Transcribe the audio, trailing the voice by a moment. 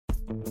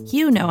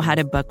You know how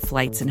to book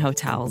flights and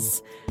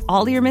hotels.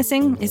 All you're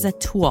missing is a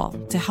tool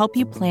to help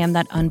you plan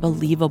that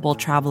unbelievable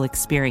travel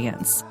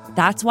experience.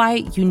 That's why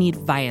you need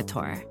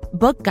Viator.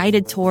 Book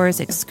guided tours,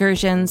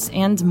 excursions,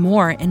 and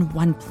more in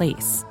one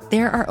place.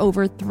 There are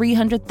over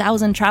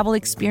 300,000 travel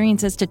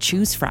experiences to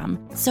choose from,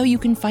 so you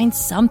can find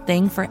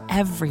something for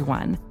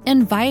everyone.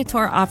 And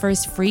Viator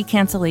offers free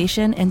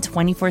cancellation and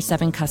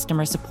 24/7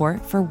 customer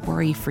support for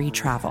worry-free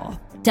travel.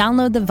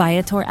 Download the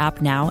Viator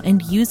app now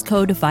and use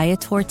code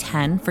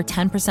Viator10 for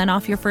 10%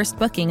 off your first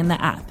booking in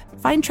the app.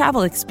 Find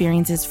travel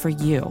experiences for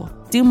you.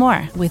 Do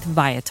more with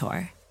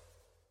Viator.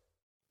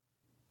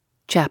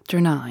 Chapter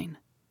 9.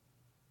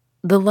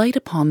 The Light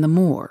Upon the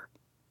Moor.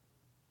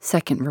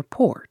 Second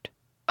Report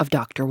of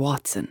Dr.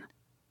 Watson.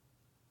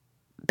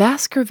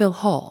 Baskerville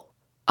Hall,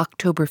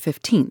 October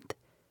 15th.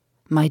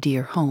 My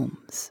dear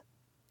Holmes.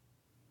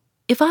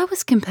 If I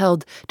was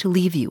compelled to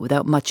leave you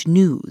without much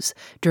news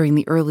during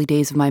the early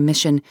days of my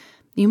mission,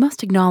 you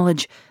must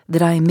acknowledge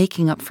that I am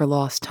making up for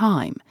lost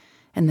time,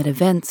 and that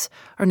events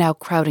are now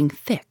crowding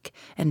thick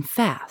and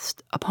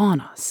fast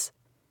upon us.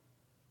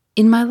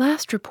 In my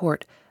last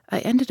report, I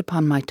ended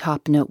upon my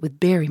top note with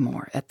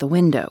Barrymore at the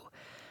window,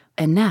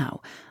 and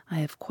now I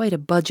have quite a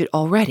budget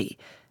already,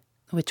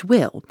 which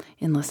will,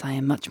 unless I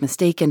am much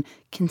mistaken,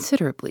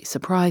 considerably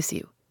surprise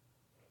you.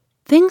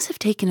 Things have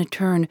taken a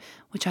turn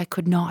which I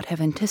could not have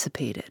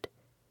anticipated.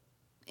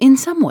 In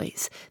some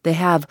ways, they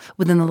have,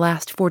 within the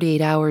last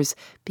 48 hours,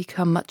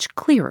 become much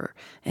clearer,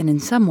 and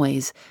in some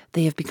ways,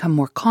 they have become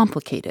more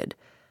complicated.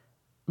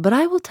 But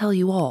I will tell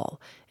you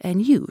all,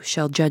 and you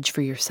shall judge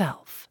for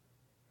yourself.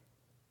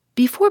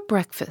 Before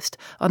breakfast,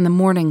 on the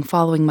morning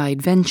following my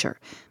adventure,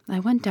 I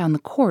went down the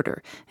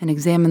corridor and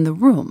examined the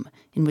room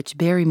in which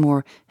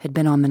Barrymore had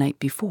been on the night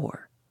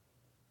before.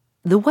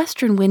 The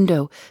western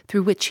window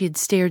through which she had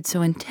stared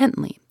so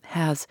intently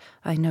has,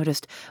 I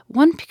noticed,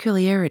 one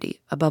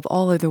peculiarity above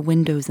all other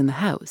windows in the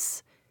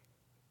house.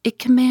 It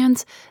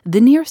commands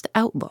the nearest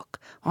outlook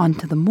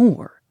onto the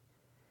moor.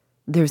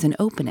 There's an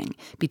opening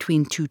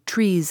between two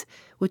trees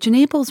which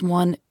enables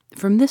one,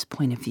 from this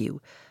point of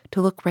view,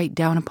 to look right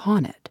down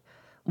upon it,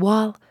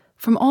 while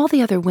from all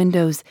the other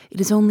windows it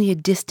is only a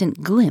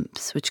distant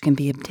glimpse which can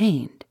be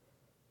obtained.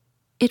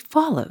 It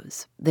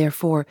follows,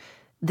 therefore,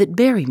 that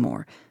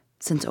Barrymore,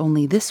 since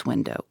only this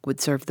window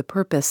would serve the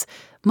purpose,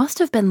 must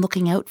have been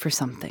looking out for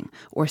something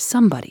or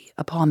somebody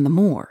upon the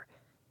moor.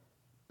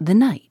 The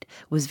night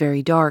was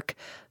very dark,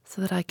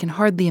 so that I can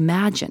hardly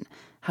imagine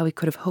how he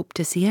could have hoped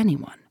to see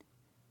anyone.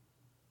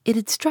 It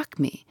had struck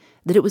me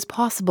that it was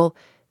possible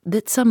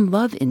that some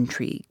love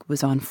intrigue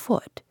was on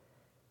foot.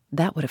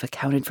 That would have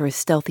accounted for his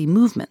stealthy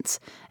movements,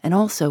 and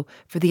also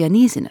for the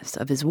uneasiness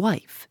of his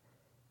wife.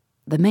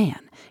 The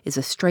man is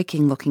a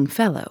striking-looking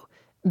fellow,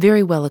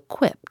 very well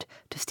equipped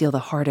to steal the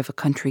heart of a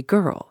country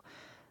girl,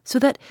 so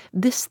that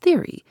this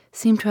theory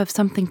seemed to have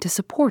something to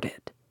support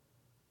it.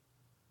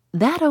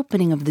 That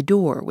opening of the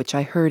door which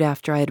I heard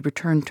after I had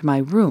returned to my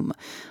room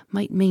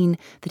might mean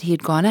that he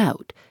had gone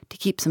out to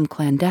keep some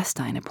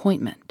clandestine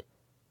appointment.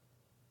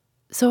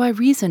 So I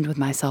reasoned with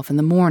myself in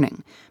the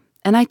morning,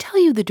 and I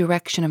tell you the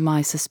direction of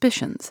my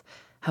suspicions,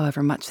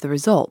 however much the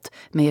result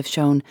may have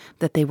shown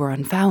that they were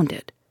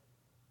unfounded.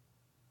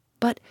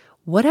 But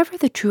whatever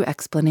the true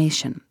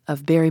explanation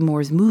of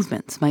Barrymore's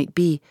movements might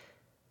be,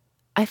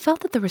 I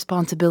felt that the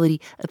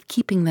responsibility of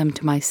keeping them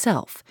to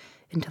myself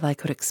until I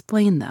could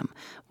explain them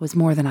was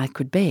more than I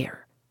could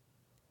bear.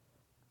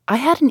 I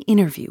had an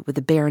interview with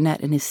the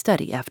baronet in his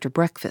study after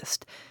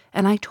breakfast,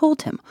 and I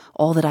told him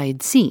all that I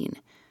had seen.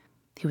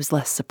 He was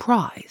less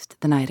surprised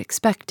than I had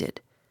expected.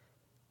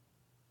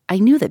 I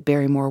knew that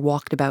Barrymore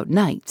walked about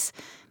nights,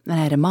 and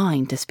I had a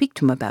mind to speak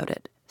to him about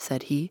it,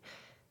 said he.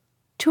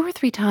 2 or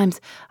 3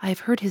 times I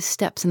have heard his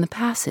steps in the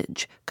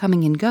passage,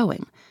 coming and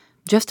going,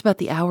 just about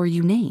the hour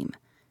you name.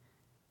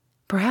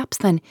 Perhaps,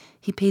 then,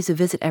 he pays a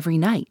visit every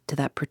night to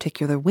that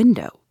particular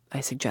window,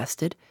 I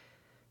suggested.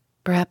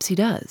 Perhaps he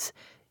does.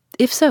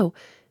 If so,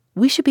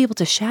 we should be able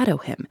to shadow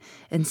him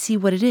and see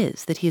what it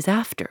is that he is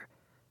after.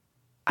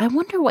 I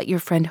wonder what your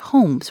friend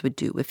Holmes would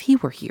do if he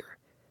were here.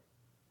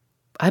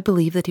 I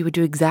believe that he would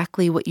do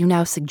exactly what you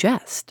now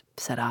suggest,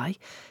 said I.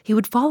 He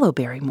would follow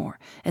Barrymore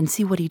and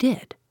see what he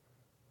did.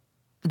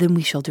 Then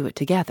we shall do it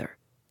together.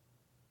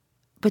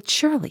 But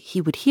surely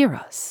he would hear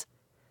us.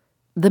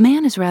 The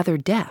man is rather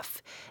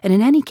deaf, and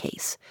in any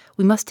case,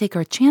 we must take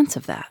our chance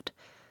of that.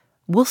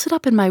 We'll sit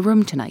up in my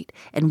room tonight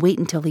and wait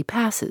until he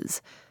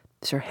passes.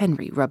 Sir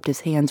Henry rubbed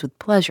his hands with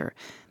pleasure,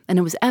 and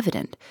it was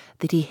evident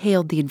that he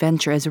hailed the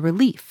adventure as a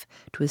relief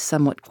to his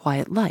somewhat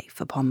quiet life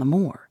upon the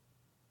moor.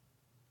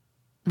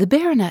 The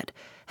baronet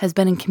has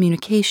been in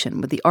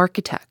communication with the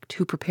architect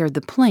who prepared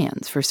the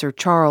plans for Sir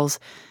Charles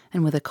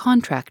and with a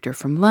contractor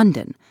from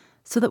London,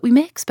 so that we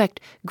may expect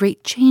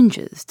great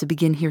changes to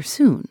begin here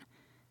soon.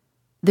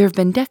 There have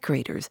been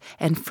decorators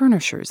and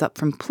furnishers up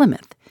from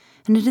Plymouth,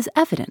 and it is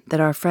evident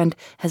that our friend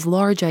has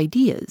large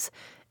ideas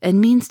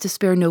and means to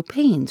spare no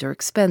pains or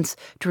expense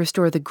to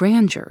restore the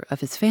grandeur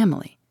of his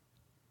family.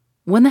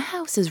 When the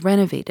house is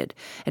renovated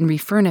and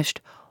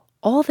refurnished,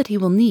 All that he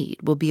will need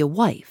will be a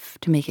wife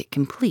to make it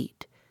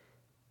complete.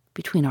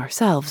 Between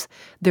ourselves,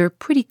 there are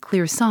pretty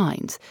clear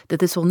signs that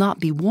this will not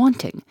be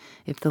wanting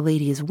if the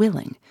lady is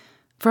willing,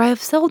 for I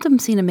have seldom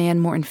seen a man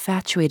more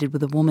infatuated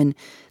with a woman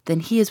than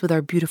he is with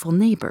our beautiful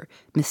neighbor,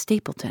 Miss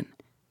Stapleton.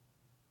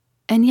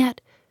 And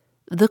yet,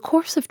 the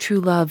course of true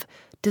love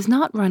does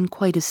not run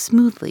quite as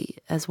smoothly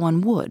as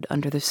one would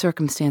under the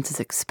circumstances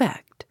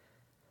expect.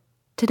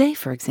 Today,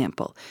 for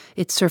example,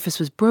 its surface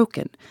was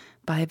broken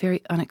by a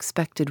very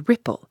unexpected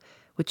ripple,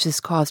 which has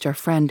caused our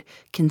friend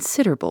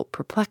considerable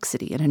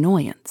perplexity and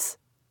annoyance.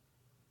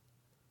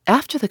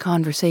 After the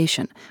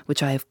conversation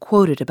which I have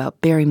quoted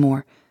about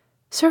Barrymore,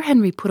 Sir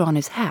Henry put on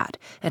his hat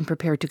and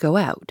prepared to go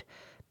out.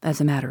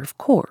 As a matter of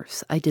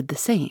course, I did the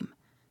same.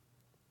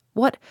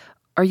 "What,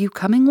 are you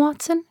coming,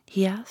 Watson?"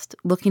 he asked,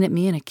 looking at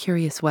me in a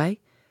curious way.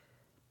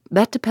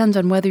 "That depends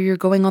on whether you're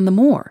going on the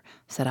moor,"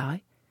 said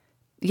I.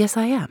 "Yes,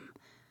 I am."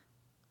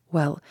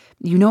 "Well,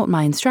 you know what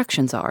my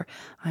instructions are.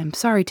 I'm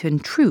sorry to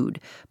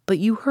intrude, but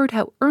you heard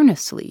how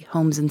earnestly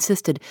Holmes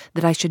insisted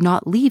that I should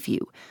not leave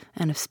you,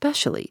 and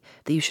especially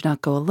that you should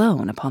not go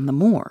alone upon the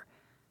moor."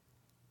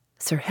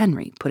 Sir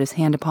Henry put his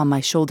hand upon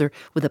my shoulder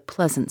with a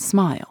pleasant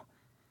smile.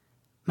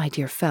 "My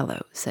dear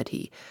fellow," said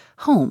he,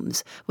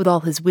 "Holmes, with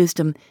all his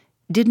wisdom,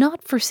 did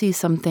not foresee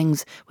some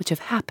things which have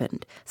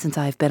happened since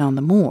I have been on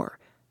the moor.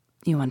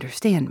 You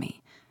understand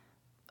me.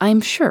 I am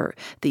sure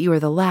that you are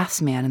the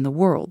last man in the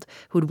world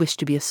who would wish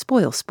to be a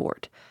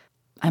spoil-sport.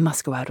 I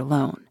must go out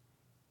alone."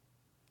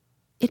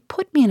 It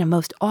put me in a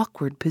most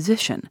awkward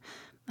position.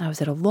 I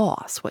was at a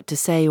loss what to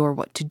say or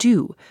what to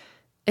do,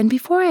 and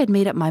before I had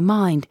made up my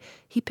mind,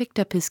 he picked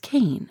up his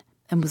cane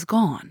and was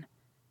gone.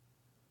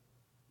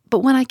 But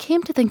when I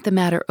came to think the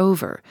matter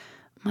over,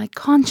 my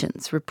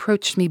conscience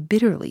reproached me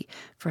bitterly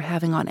for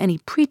having on any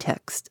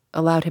pretext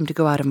allowed him to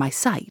go out of my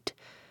sight.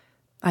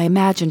 I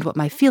imagined what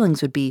my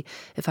feelings would be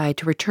if I had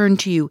to return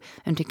to you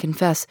and to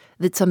confess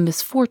that some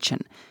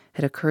misfortune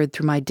had occurred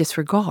through my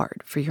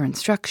disregard for your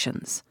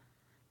instructions.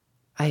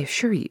 I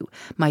assure you,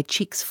 my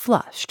cheeks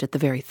flushed at the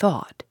very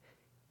thought.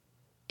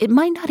 It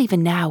might not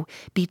even now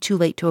be too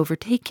late to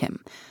overtake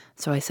him,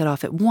 so I set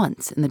off at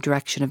once in the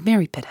direction of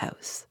Merrypit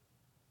House.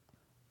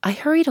 I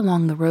hurried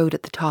along the road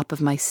at the top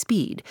of my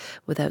speed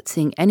without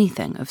seeing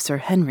anything of Sir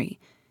Henry,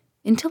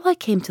 until I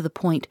came to the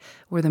point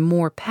where the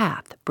moor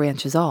path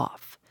branches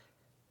off.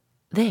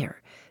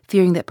 There,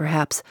 fearing that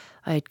perhaps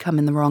I had come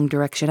in the wrong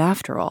direction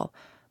after all,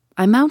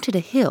 I mounted a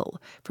hill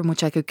from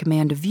which I could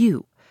command a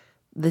view,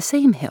 the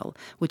same hill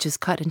which is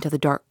cut into the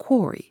dark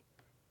quarry.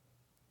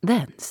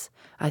 Thence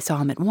I saw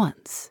him at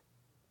once.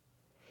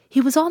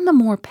 He was on the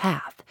moor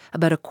path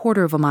about a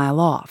quarter of a mile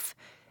off,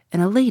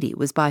 and a lady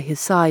was by his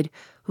side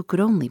who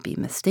could only be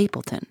Miss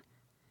Stapleton.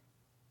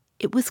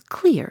 It was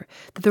clear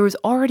that there was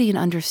already an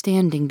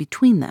understanding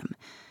between them,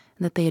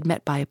 and that they had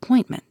met by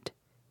appointment.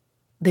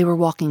 They were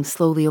walking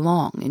slowly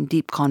along in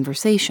deep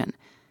conversation,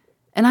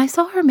 and I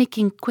saw her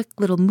making quick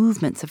little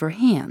movements of her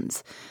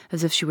hands,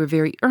 as if she were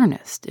very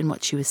earnest in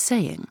what she was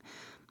saying,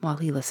 while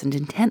he listened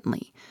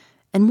intently,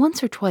 and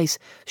once or twice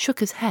shook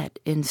his head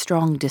in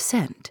strong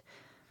dissent.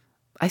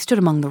 I stood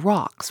among the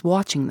rocks,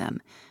 watching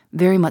them,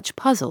 very much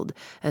puzzled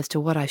as to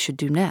what I should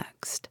do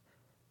next.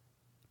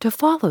 To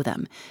follow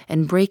them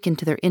and break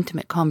into their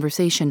intimate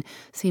conversation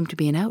seemed to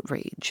be an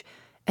outrage,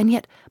 and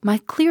yet my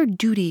clear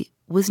duty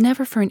was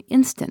never for an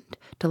instant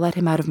to let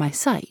him out of my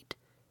sight.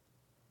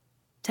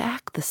 To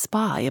act the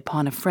spy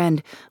upon a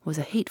friend was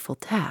a hateful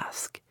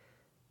task.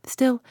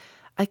 Still,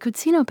 I could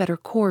see no better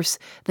course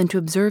than to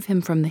observe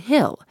him from the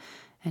hill,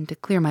 and to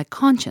clear my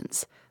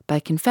conscience by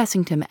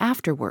confessing to him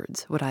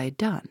afterwards what I had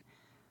done.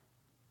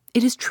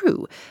 It is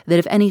true that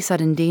if any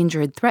sudden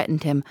danger had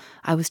threatened him,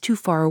 I was too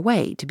far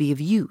away to be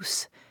of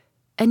use.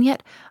 And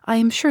yet I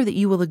am sure that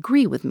you will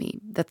agree with me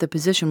that the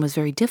position was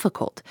very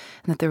difficult,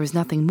 and that there was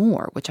nothing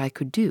more which I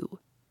could do.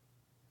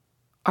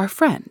 Our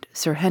friend,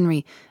 Sir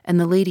Henry, and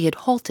the lady had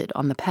halted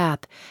on the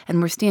path,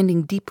 and were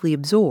standing deeply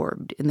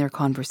absorbed in their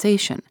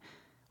conversation,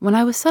 when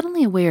I was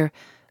suddenly aware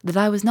that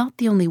I was not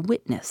the only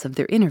witness of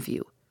their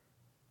interview.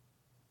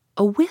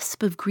 A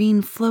wisp of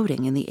green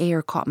floating in the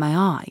air caught my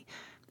eye,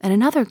 and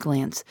another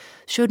glance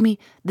showed me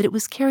that it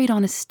was carried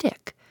on a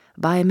stick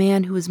by a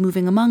man who was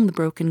moving among the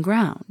broken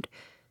ground.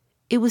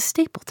 It was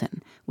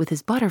Stapleton with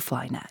his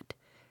butterfly net.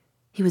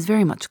 He was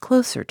very much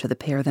closer to the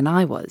pair than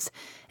I was,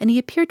 and he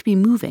appeared to be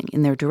moving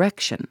in their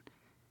direction.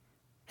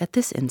 At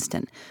this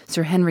instant,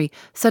 Sir Henry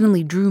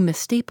suddenly drew Miss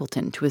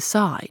Stapleton to his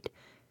side.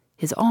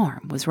 His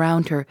arm was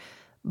round her,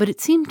 but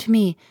it seemed to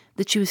me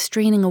that she was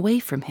straining away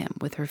from him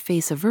with her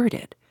face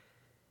averted.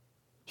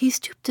 He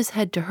stooped his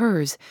head to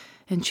hers,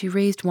 and she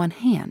raised one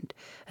hand,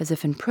 as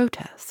if in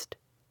protest.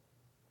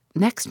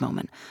 Next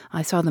moment,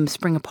 I saw them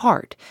spring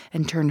apart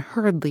and turn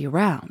hurriedly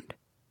around.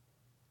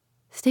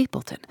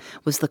 Stapleton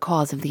was the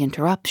cause of the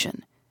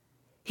interruption.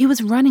 He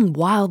was running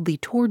wildly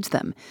towards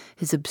them,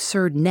 his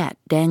absurd net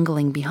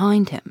dangling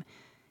behind him.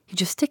 He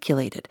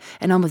gesticulated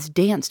and almost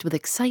danced with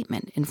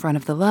excitement in front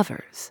of the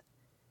lovers.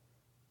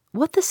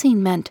 What the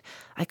scene meant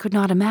I could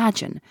not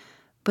imagine,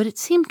 But it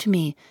seemed to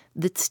me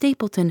that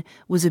Stapleton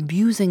was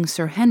abusing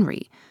Sir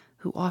Henry,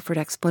 who offered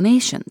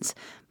explanations,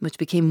 which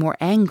became more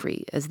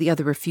angry as the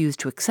other refused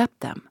to accept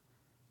them.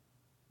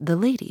 The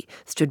lady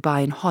stood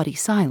by in haughty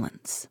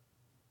silence.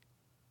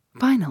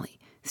 Finally,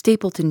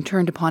 Stapleton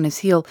turned upon his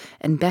heel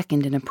and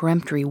beckoned in a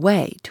peremptory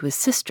way to his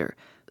sister,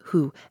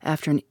 who,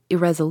 after an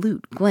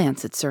irresolute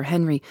glance at Sir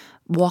Henry,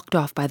 walked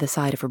off by the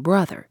side of her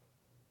brother.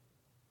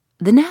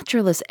 The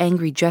naturalist's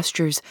angry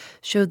gestures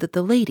showed that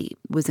the lady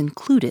was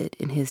included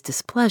in his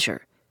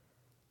displeasure.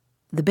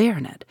 The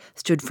baronet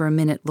stood for a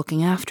minute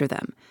looking after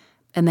them,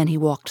 and then he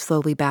walked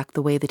slowly back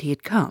the way that he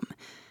had come,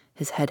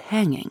 his head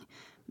hanging,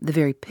 the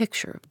very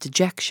picture of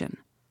dejection.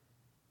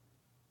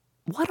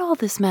 What all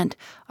this meant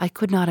I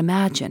could not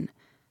imagine,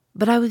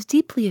 but I was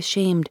deeply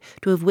ashamed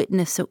to have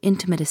witnessed so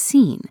intimate a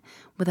scene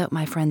without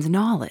my friend's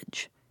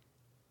knowledge.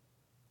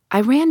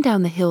 I ran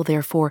down the hill,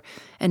 therefore,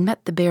 and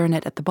met the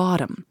baronet at the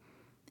bottom.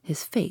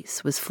 His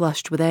face was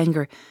flushed with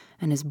anger,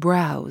 and his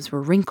brows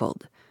were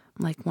wrinkled,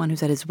 like one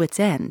who's at his wit's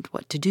end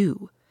what to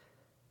do.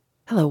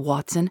 "Hello,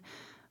 Watson.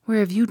 Where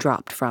have you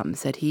dropped from?"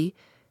 said he.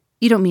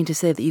 "You don't mean to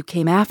say that you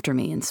came after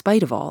me in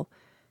spite of all?"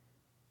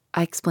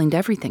 I explained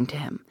everything to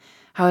him,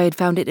 how I had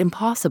found it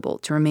impossible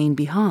to remain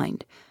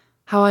behind,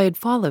 how I had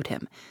followed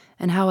him,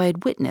 and how I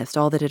had witnessed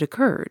all that had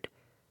occurred.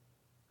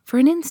 For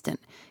an instant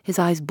his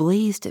eyes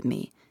blazed at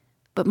me,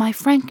 but my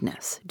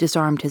frankness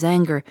disarmed his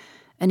anger,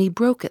 and he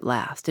broke at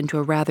last into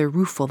a rather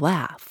rueful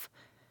laugh.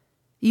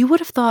 "You would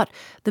have thought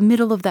the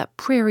middle of that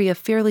prairie a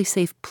fairly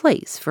safe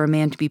place for a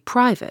man to be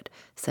private,"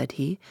 said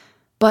he,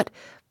 "but,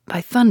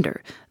 by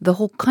thunder, the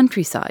whole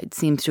countryside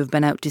seems to have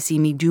been out to see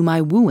me do my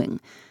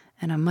wooing,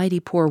 and a mighty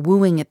poor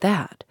wooing at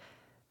that.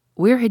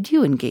 Where had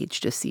you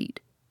engaged a seat?"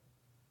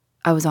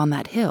 "I was on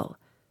that hill."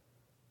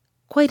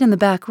 "Quite in the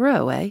back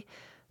row, eh?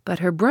 But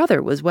her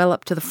brother was well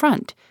up to the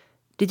front.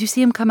 Did you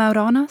see him come out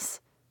on us?"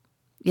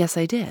 "Yes,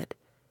 I did."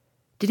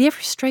 "Did he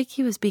ever strike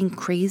you as being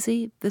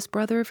crazy, this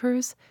brother of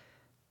hers?"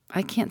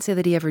 "I can't say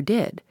that he ever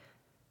did."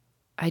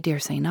 "I dare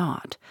say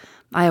not.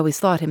 I always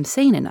thought him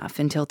sane enough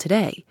until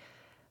today.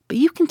 But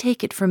you can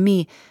take it from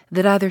me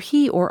that either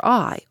he or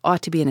I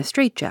ought to be in a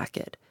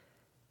straitjacket.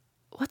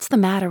 What's the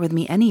matter with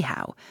me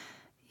anyhow?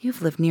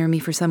 You've lived near me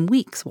for some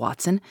weeks,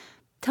 Watson.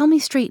 Tell me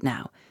straight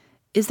now,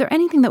 is there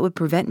anything that would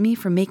prevent me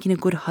from making a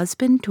good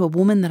husband to a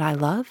woman that I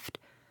loved?"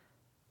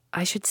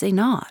 "I should say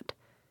not."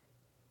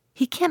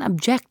 "He can't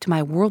object to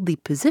my worldly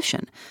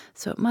position,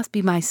 so it must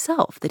be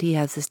myself that he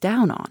has this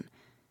down on.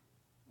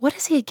 What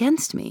has he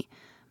against me?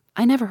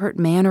 I never hurt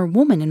man or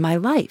woman in my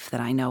life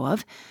that I know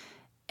of,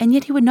 and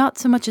yet he would not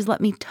so much as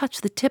let me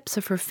touch the tips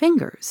of her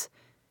fingers."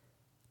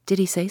 "Did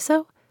he say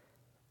so?"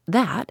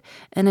 "That,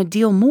 and a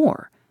deal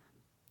more.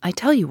 I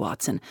tell you,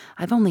 Watson,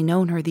 I've only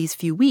known her these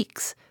few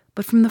weeks,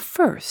 but from the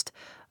first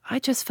I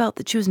just felt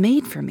that she was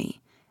made for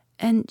me.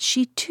 And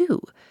she,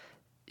 too.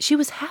 She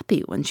was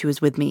happy when she was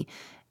with me,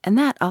 and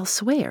that I'll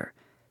swear.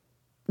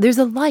 There's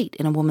a light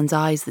in a woman's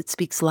eyes that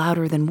speaks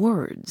louder than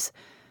words.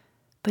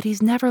 But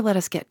he's never let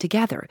us get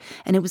together,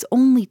 and it was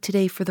only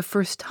today for the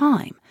first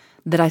time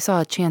that I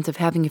saw a chance of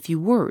having a few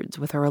words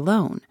with her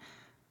alone.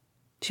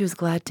 She was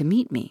glad to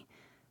meet me,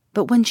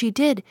 but when she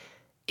did,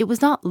 it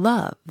was not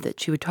love that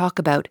she would talk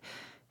about,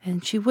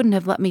 and she wouldn't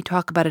have let me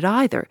talk about it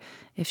either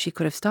if she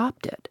could have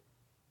stopped it.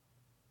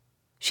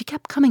 She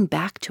kept coming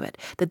back to it,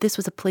 that this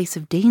was a place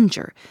of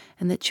danger,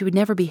 and that she would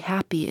never be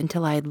happy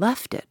until I had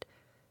left it.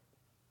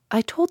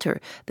 I told her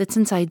that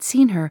since I had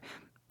seen her,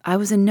 I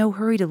was in no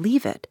hurry to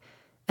leave it,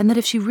 and that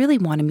if she really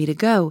wanted me to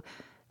go,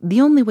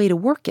 the only way to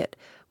work it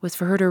was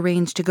for her to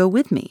arrange to go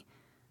with me.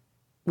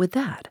 With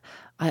that,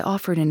 I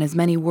offered in as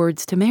many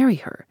words to marry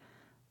her.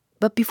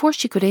 But before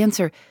she could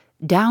answer,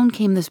 down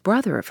came this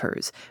brother of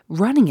hers,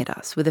 running at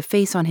us with a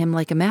face on him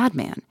like a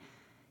madman.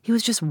 He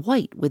was just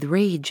white with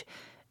rage,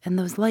 and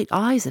those light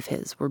eyes of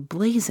his were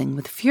blazing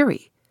with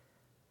fury.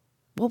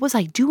 What was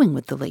I doing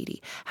with the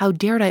lady? How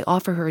dared I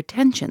offer her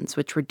attentions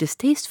which were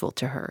distasteful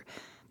to her?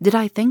 Did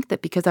I think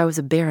that because I was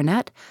a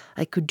baronet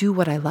I could do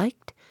what I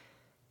liked?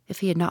 If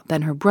he had not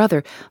been her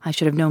brother, I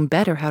should have known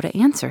better how to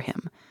answer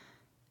him.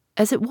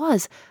 As it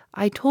was,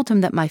 I told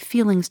him that my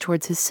feelings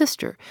towards his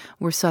sister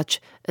were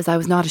such as I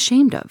was not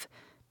ashamed of,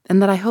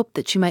 and that I hoped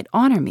that she might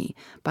honor me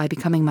by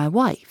becoming my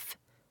wife.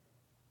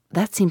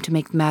 That seemed to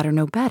make the matter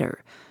no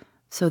better,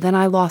 so then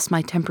I lost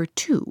my temper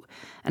too,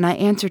 and I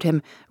answered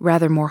him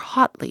rather more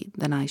hotly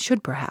than I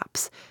should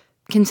perhaps,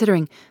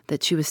 considering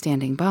that she was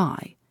standing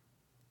by.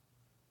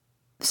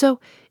 So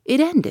it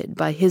ended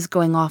by his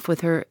going off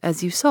with her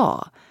as you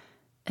saw,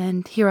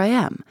 and here I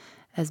am,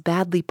 as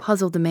badly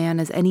puzzled a man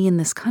as any in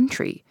this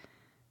country.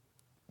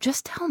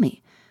 Just tell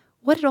me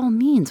what it all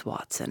means,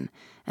 Watson,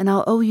 and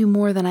I'll owe you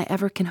more than I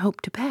ever can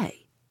hope to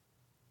pay."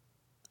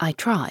 I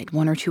tried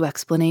one or two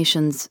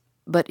explanations,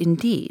 but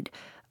indeed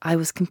I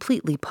was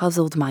completely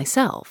puzzled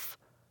myself.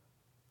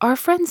 Our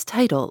friend's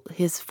title,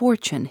 his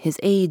fortune, his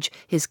age,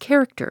 his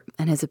character,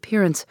 and his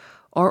appearance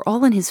are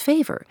all in his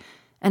favor,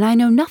 and I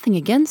know nothing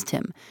against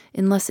him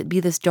unless it be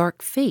this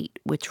dark fate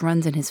which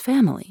runs in his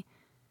family.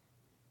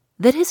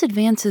 That his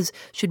advances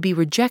should be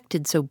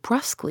rejected so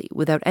brusquely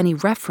without any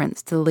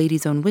reference to the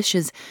lady's own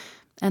wishes,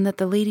 and that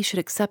the lady should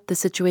accept the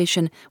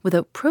situation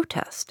without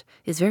protest,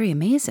 is very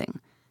amazing.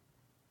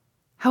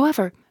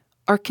 However,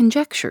 our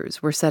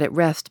conjectures were set at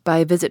rest by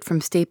a visit from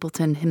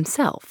Stapleton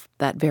himself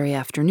that very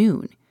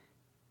afternoon.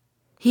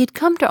 He had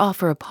come to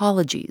offer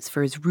apologies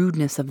for his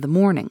rudeness of the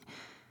morning,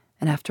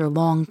 and after a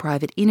long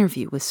private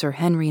interview with Sir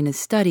Henry in his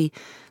study,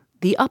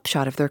 the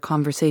upshot of their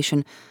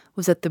conversation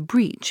was that the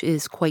breach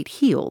is quite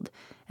healed,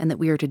 and that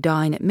we are to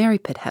dine at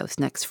Merripit House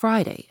next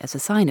Friday as a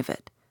sign of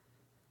it.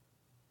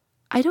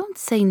 "I don't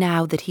say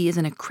now that he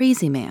isn't a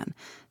crazy man,"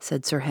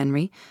 said Sir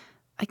Henry.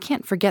 "I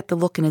can't forget the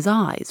look in his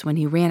eyes when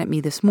he ran at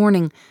me this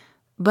morning,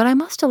 but I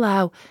must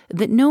allow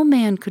that no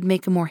man could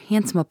make a more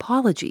handsome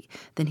apology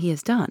than he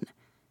has done.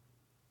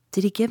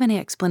 Did he give any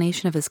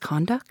explanation of his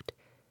conduct?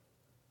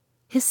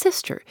 His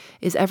sister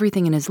is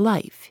everything in his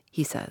life,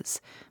 he says.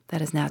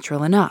 That is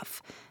natural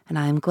enough, and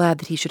I am glad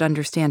that he should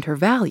understand her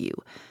value.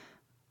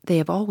 They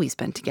have always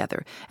been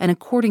together, and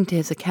according to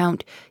his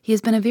account, he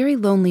has been a very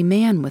lonely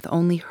man with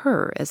only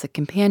her as a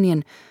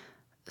companion,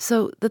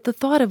 so that the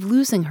thought of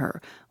losing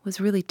her was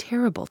really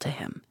terrible to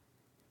him.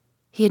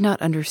 He had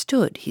not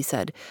understood, he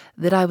said,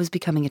 that I was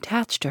becoming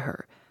attached to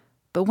her,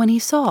 but when he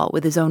saw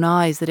with his own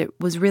eyes that it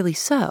was really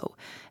so,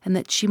 and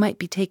that she might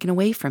be taken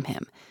away from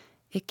him,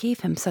 it gave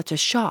him such a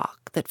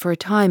shock that for a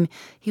time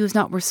he was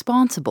not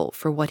responsible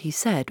for what he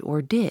said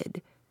or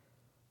did.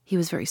 He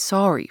was very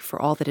sorry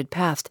for all that had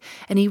passed,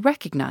 and he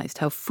recognized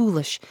how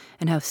foolish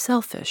and how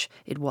selfish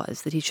it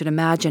was that he should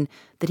imagine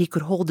that he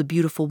could hold a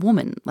beautiful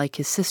woman like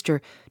his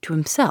sister to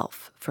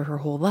himself for her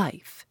whole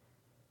life.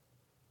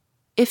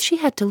 If she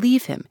had to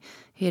leave him,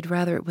 he had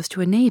rather it was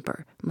to a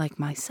neighbor, like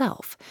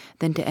myself,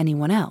 than to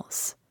anyone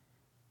else.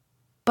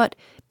 But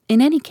in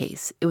any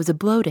case, it was a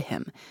blow to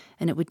him,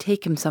 and it would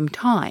take him some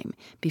time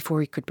before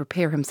he could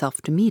prepare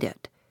himself to meet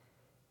it.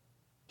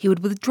 He would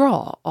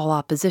withdraw all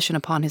opposition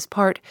upon his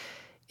part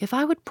if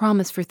I would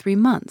promise for 3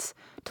 months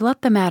to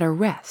let the matter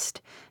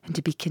rest and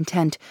to be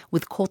content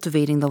with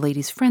cultivating the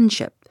lady's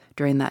friendship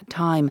during that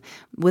time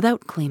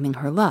without claiming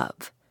her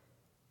love.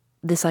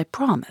 This I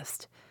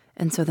promised,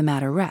 and so the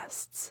matter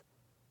rests.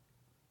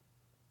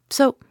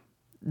 So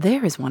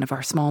there is one of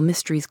our small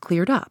mysteries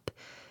cleared up.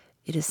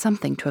 It is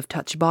something to have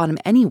touched bottom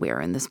anywhere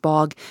in this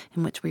bog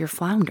in which we are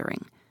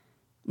floundering.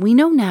 We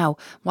know now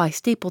why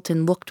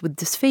Stapleton looked with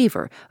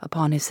disfavor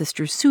upon his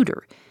sister's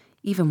suitor,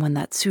 even when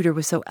that suitor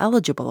was so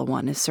eligible a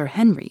one as Sir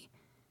Henry.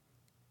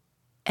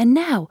 And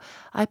now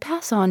I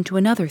pass on to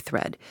another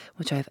thread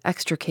which I have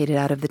extricated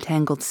out of the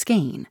tangled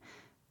skein,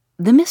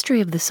 the mystery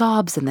of the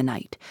sobs in the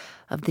night,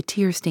 of the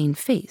tear-stained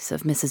face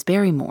of Mrs.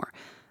 Barrymore,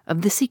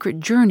 of the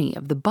secret journey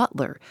of the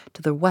butler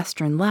to the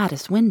western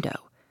lattice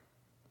window.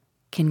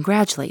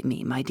 Congratulate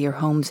me, my dear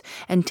Holmes,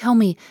 and tell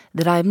me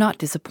that I have not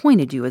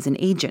disappointed you as an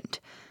agent,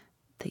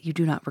 that you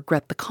do not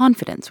regret the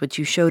confidence which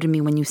you showed in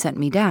me when you sent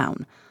me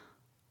down.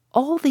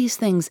 All these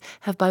things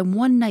have by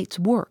one night's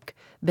work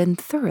been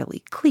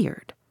thoroughly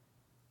cleared.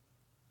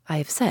 I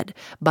have said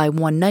by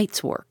one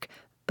night's work,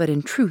 but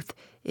in truth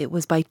it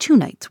was by 2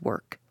 nights'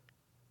 work.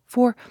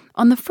 For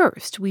on the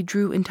first we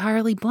drew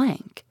entirely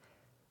blank.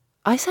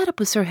 I sat up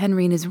with Sir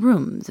Henry in his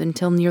rooms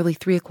until nearly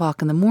 3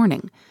 o'clock in the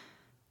morning,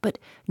 but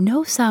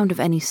no sound of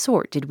any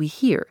sort did we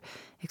hear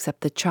except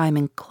the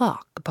chiming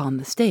clock upon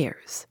the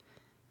stairs.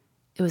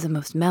 It was a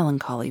most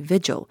melancholy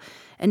vigil,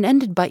 and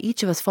ended by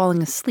each of us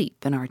falling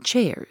asleep in our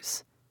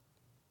chairs.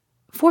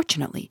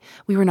 Fortunately,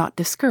 we were not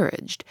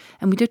discouraged,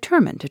 and we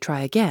determined to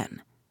try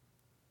again.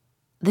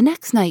 The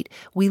next night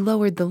we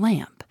lowered the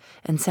lamp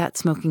and sat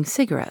smoking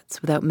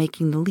cigarettes without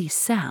making the least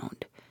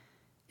sound.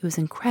 It was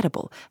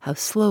incredible how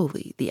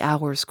slowly the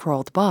hours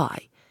crawled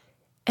by,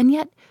 and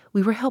yet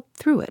we were helped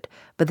through it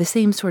by the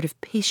same sort of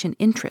patient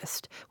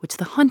interest which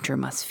the hunter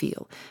must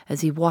feel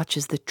as he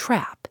watches the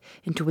trap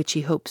into which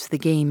he hopes the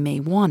game may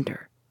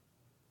wander.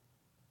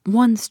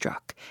 1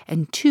 struck,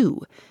 and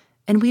 2,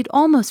 and we had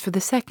almost for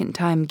the second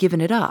time given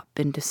it up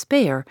in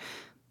despair,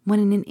 when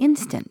in an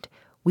instant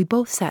we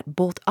both sat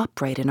bolt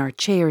upright in our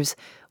chairs,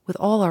 with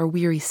all our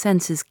weary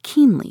senses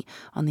keenly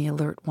on the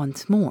alert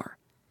once more.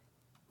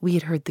 We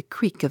had heard the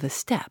creak of a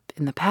step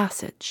in the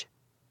passage.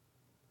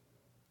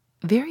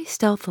 Very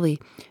stealthily,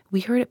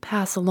 we heard it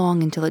pass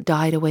along until it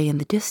died away in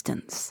the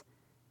distance.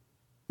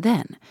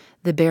 Then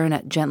the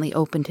baronet gently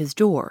opened his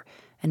door,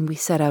 and we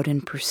set out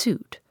in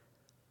pursuit.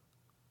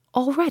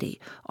 Already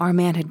our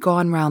man had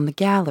gone round the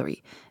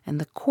gallery,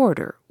 and the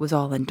corridor was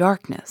all in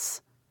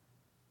darkness.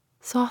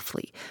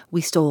 Softly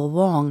we stole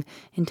along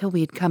until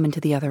we had come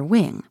into the other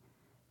wing.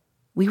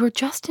 We were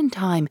just in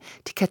time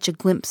to catch a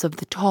glimpse of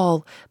the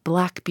tall,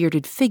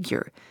 black-bearded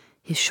figure,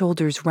 his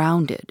shoulders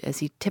rounded as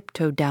he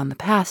tiptoed down the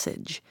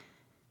passage.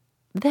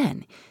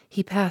 Then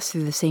he passed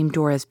through the same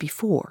door as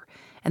before,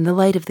 and the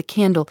light of the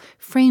candle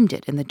framed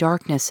it in the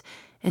darkness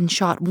and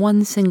shot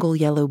one single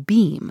yellow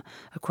beam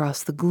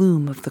across the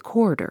gloom of the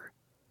corridor.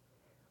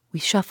 We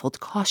shuffled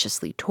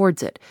cautiously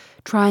towards it,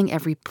 trying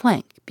every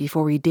plank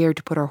before we dared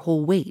to put our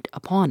whole weight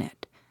upon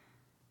it.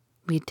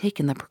 We had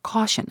taken the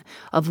precaution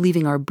of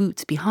leaving our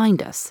boots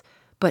behind us,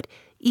 but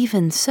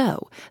even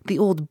so, the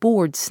old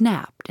board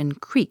snapped and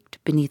creaked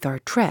beneath our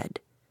tread.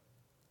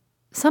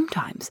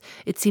 Sometimes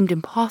it seemed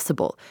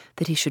impossible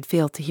that he should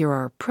fail to hear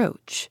our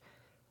approach.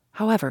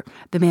 However,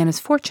 the man is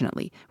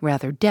fortunately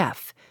rather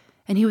deaf,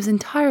 and he was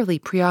entirely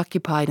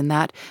preoccupied in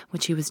that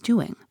which he was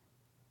doing.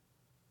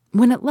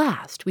 When at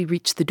last we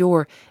reached the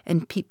door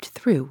and peeped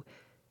through,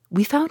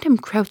 we found him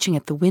crouching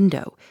at the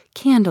window,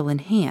 candle in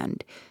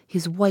hand,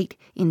 his white,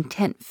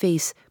 intent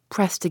face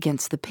pressed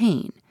against the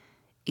pane,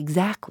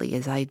 exactly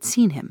as I had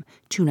seen him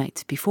 2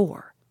 nights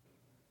before.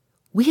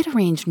 We had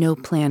arranged no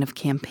plan of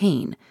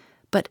campaign,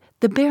 but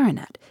the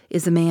baronet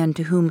is a man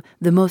to whom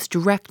the most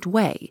direct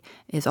way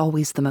is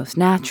always the most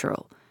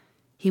natural.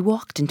 He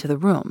walked into the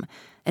room,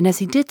 and as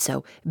he did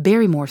so,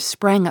 Barrymore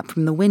sprang up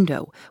from the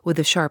window with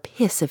a sharp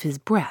hiss of his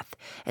breath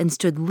and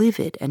stood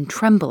livid and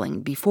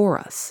trembling before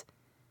us.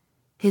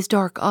 His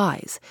dark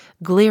eyes,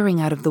 glaring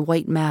out of the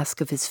white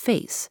mask of his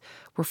face,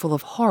 were full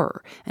of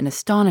horror and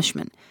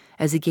astonishment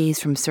as he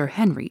gazed from Sir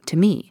Henry to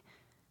me.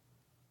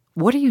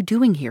 "What are you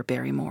doing here,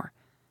 Barrymore?"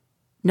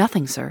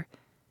 "Nothing, sir."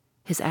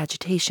 His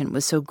agitation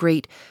was so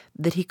great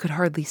that he could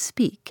hardly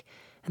speak,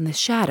 and the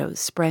shadows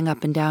sprang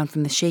up and down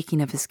from the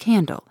shaking of his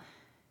candle.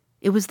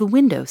 "It was the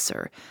window,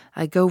 sir.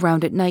 I go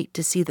round at night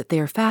to see that they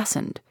are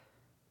fastened."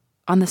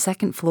 "On the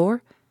 2nd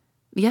floor?"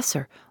 "Yes,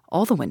 sir,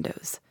 all the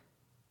windows."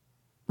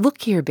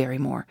 "Look here,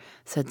 Barrymore,"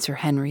 said Sir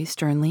Henry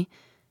sternly.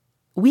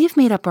 "We have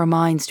made up our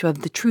minds to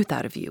have the truth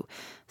out of you,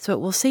 so it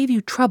will save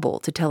you trouble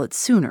to tell it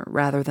sooner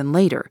rather than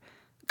later.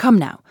 Come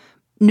now,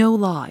 no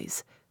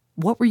lies.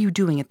 What were you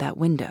doing at that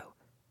window?"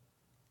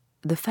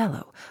 The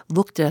fellow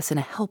looked at us in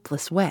a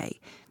helpless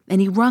way,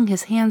 and he wrung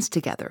his hands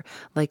together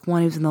like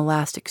one who's in the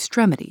last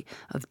extremity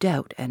of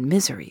doubt and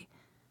misery.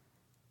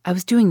 "I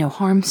was doing no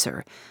harm,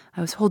 sir.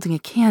 I was holding a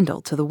candle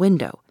to the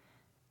window."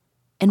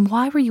 "And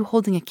why were you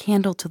holding a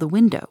candle to the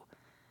window?"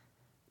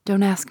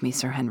 "Don't ask me,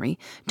 Sir Henry,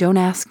 don't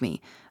ask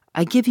me.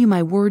 I give you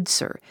my word,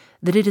 sir,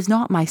 that it is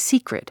not my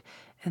secret,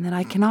 and that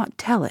I cannot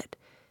tell it.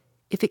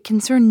 If it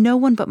concerned no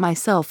one but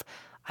myself,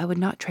 I would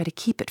not try to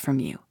keep it from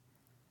you."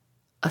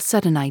 A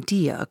sudden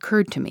idea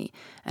occurred to me,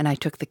 and I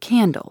took the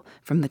candle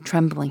from the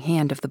trembling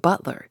hand of the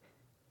butler.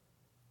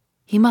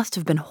 "He must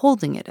have been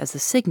holding it as a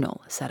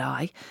signal," said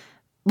I.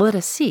 "Let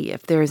us see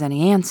if there is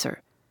any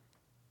answer."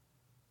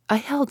 I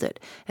held it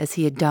as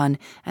he had done,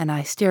 and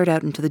I stared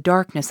out into the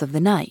darkness of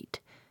the night.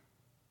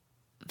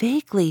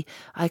 Vaguely,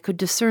 I could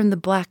discern the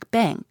black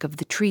bank of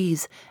the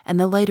trees and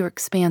the lighter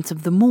expanse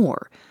of the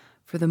moor,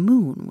 for the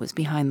moon was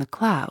behind the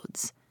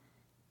clouds.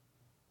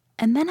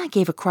 And then I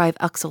gave a cry of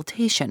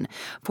exultation,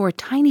 for a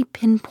tiny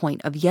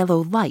pinpoint of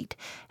yellow light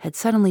had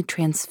suddenly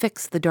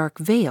transfixed the dark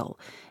veil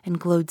and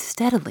glowed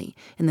steadily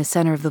in the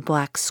center of the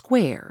black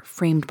square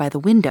framed by the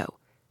window.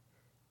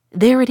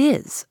 "There it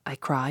is," I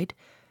cried.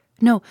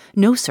 "No,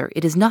 no, sir,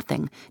 it is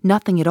nothing,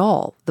 nothing at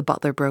all," the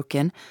butler broke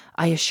in.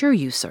 "I assure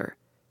you, sir."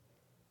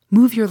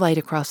 "Move your light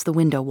across the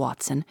window,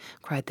 Watson,"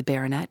 cried the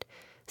baronet.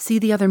 "See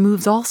the other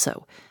moves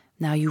also.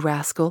 Now, you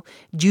rascal,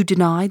 do you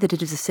deny that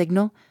it is a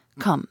signal?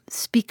 Come,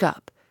 speak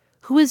up.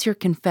 Who is your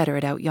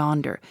confederate out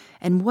yonder,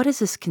 and what is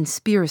this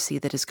conspiracy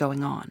that is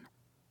going on?"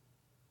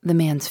 The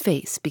man's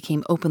face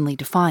became openly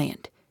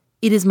defiant.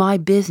 "It is my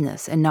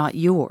business and not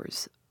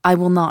yours. I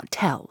will not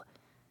tell."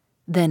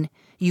 "Then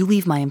you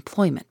leave my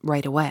employment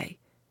right away."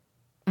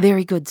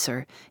 "Very good,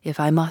 sir. If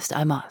I must,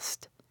 I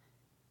must."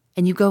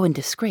 "And you go in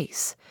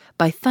disgrace.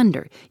 By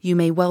thunder, you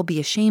may well be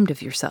ashamed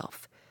of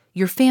yourself.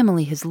 Your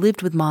family has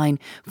lived with mine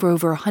for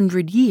over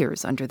 100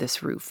 years under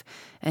this roof,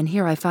 and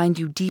here I find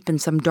you deep in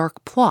some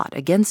dark plot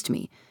against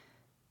me."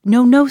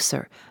 "No, no,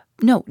 sir.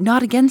 No,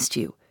 not against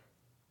you."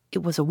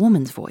 It was a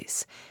woman's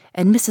voice,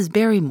 and Mrs.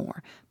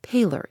 Barrymore,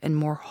 paler and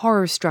more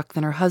horror-struck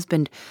than her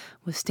husband,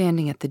 was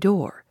standing at the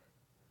door.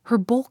 Her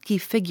bulky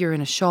figure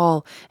in a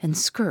shawl and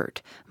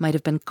skirt might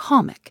have been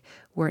comic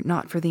were it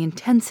not for the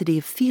intensity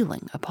of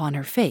feeling upon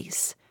her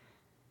face.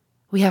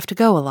 "We have to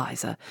go,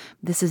 Eliza.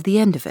 This is the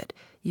end of it.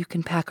 You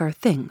can pack our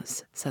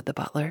things," said the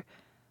butler.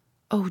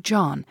 "Oh,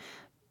 John,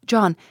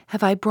 John,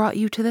 have I brought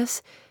you to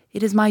this?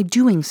 It is my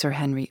doing, Sir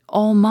Henry,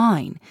 all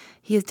mine.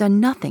 He has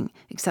done nothing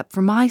except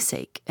for my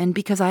sake, and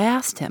because I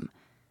asked him."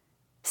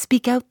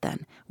 "Speak out,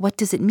 then. What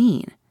does it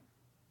mean?"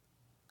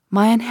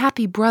 "My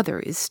unhappy brother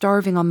is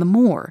starving on the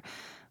moor.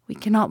 We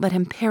cannot let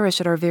him perish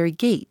at our very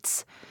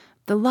gates.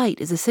 The light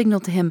is a signal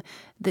to him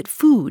that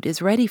food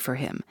is ready for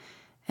him,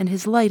 and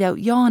his light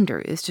out yonder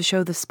is to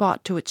show the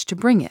spot to which to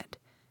bring it."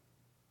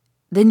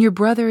 "Then your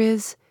brother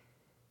is—"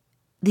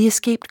 "The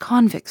escaped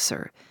convict,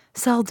 sir.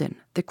 Selden,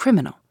 the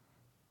criminal."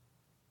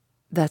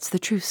 "That's the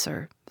truth,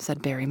 sir,"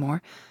 said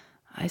Barrymore.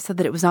 "I said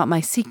that it was not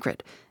my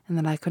secret, and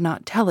that I could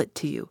not tell it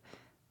to you.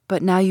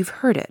 But now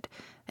you've heard it,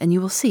 and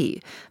you will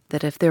see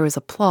that if there was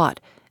a plot,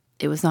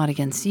 it was not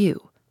against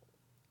you."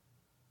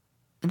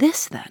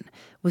 This, then,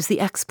 was the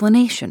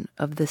explanation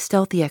of the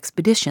stealthy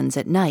expeditions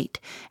at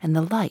night and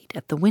the light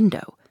at the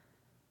window.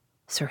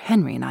 Sir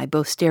Henry and I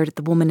both stared at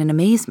the woman in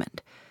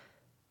amazement.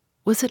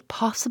 Was it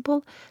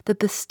possible that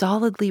this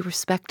stolidly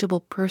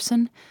respectable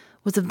person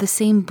was of the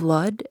same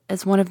blood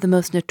as one of the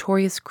most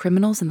notorious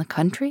criminals in the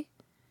country?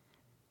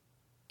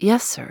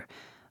 Yes, sir.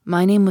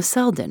 My name was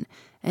Selden,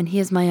 and he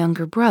is my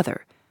younger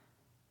brother.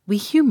 We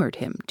humored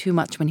him too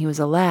much when he was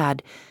a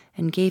lad,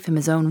 and gave him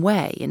his own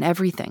way in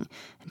everything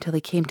until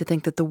he came to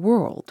think that the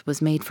world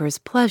was made for his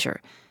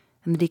pleasure,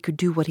 and that he could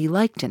do what he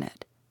liked in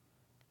it.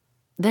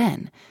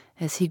 Then,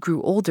 as he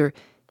grew older,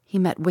 he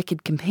met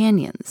wicked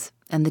companions,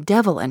 and the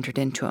devil entered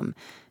into him,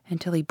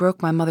 until he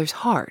broke my mother's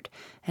heart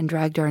and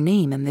dragged our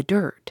name in the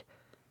dirt.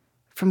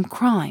 From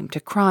crime to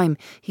crime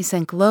he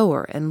sank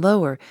lower and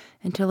lower,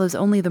 until it was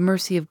only the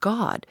mercy of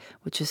God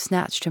which has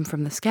snatched him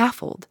from the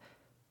scaffold.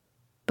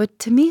 But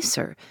to me,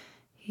 sir,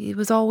 he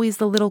was always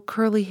the little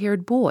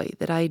curly-haired boy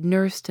that I had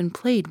nursed and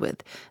played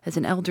with as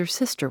an elder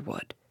sister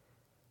would.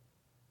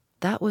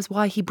 That was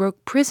why he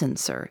broke prison,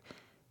 sir.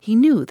 He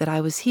knew that I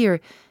was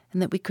here,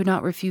 and that we could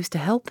not refuse to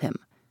help him.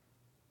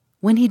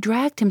 When he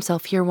dragged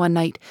himself here one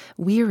night,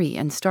 weary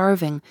and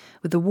starving,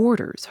 with the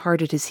warders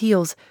hard at his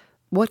heels,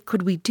 what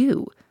could we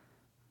do?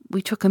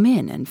 We took him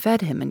in and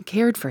fed him and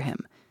cared for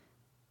him.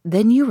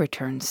 Then you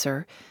returned,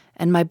 sir,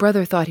 and my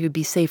brother thought he would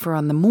be safer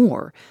on the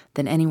moor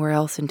than anywhere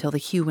else until the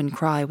hue and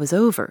cry was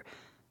over,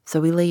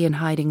 so we lay in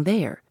hiding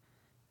there.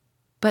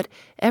 But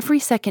every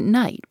second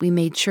night we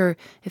made sure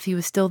if he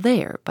was still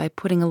there by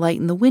putting a light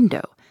in the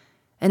window,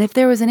 and if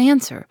there was an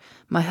answer,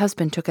 my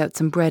husband took out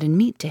some bread and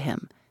meat to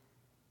him.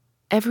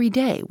 Every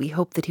day we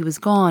hoped that he was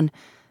gone,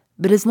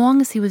 but as long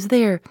as he was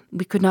there,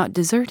 we could not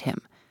desert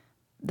him.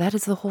 That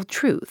is the whole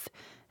truth,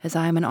 as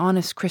I am an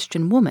honest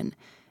Christian woman,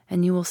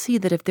 and you will see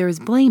that if there is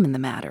blame in the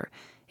matter,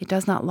 it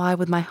does not lie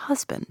with my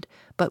husband,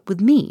 but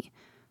with me,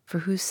 for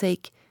whose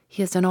sake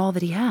he has done all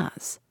that he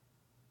has.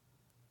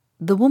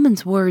 The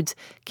woman's words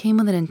came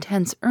with an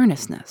intense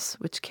earnestness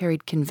which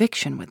carried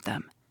conviction with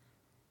them.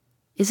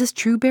 Is this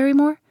true,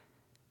 Barrymore?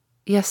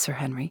 Yes, Sir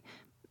Henry,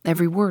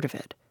 every word of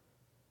it.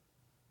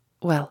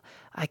 Well,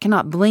 I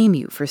cannot blame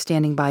you for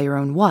standing by your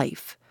own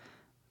wife.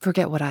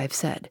 Forget what I have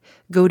said.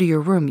 Go to your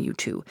room, you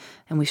two,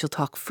 and we shall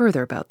talk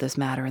further about this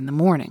matter in the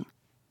morning.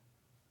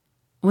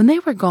 When they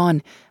were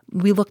gone,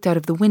 we looked out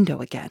of the window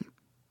again.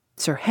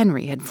 Sir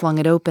Henry had flung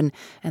it open,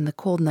 and the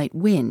cold night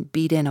wind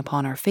beat in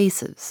upon our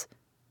faces.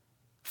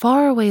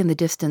 Far away in the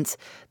distance,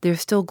 there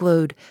still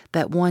glowed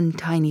that one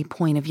tiny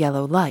point of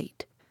yellow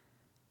light.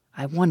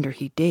 I wonder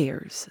he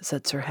dares,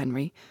 said Sir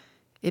Henry.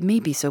 It may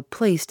be so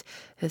placed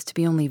as to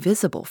be only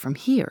visible from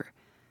here.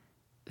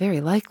 Very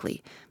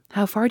likely.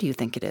 How far do you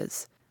think it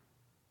is?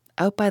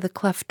 Out by the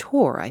Cleft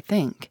Tor, I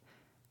think.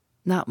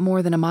 Not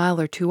more than a mile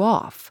or two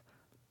off.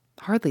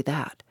 Hardly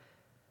that.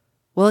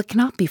 Well, it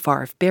cannot be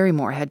far if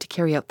Barrymore had to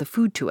carry out the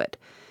food to it,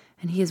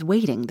 and he is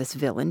waiting, this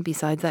villain,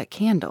 besides that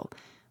candle.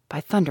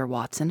 By thunder,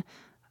 Watson,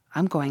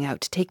 I'm going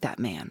out to take that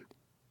man.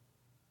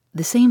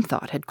 The same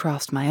thought had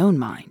crossed my own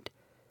mind.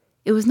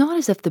 It was not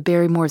as if the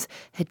Barrymores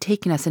had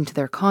taken us into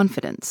their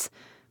confidence.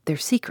 Their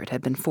secret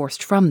had been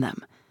forced from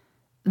them.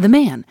 The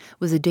man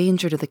was a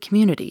danger to the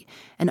community,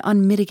 an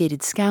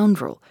unmitigated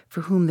scoundrel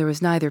for whom there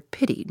was neither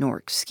pity nor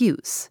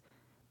excuse.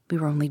 We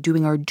were only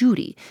doing our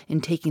duty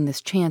in taking this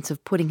chance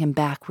of putting him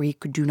back where he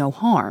could do no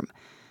harm.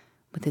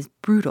 With his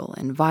brutal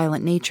and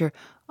violent nature,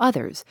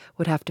 others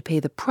would have to pay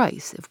the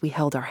price if we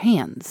held our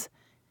hands.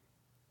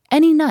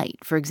 Any night,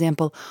 for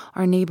example,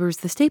 our neighbors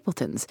the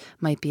Stapletons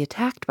might be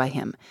attacked by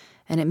him,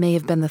 and it may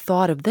have been the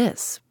thought of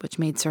this which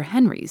made Sir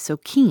Henry so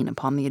keen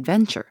upon the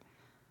adventure.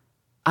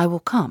 I will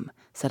come,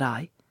 said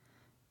I.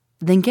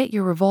 Then get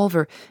your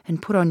revolver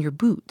and put on your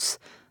boots.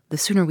 The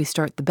sooner we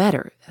start the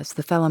better, as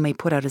the fellow may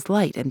put out his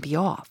light and be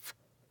off.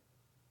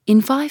 In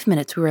 5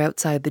 minutes we were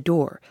outside the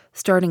door,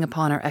 starting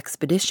upon our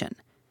expedition.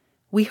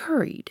 We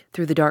hurried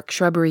through the dark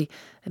shrubbery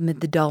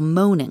amid the dull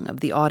moaning of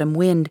the autumn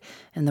wind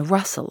and the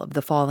rustle of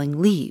the falling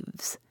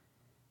leaves.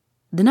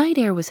 The night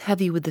air was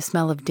heavy with the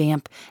smell of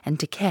damp and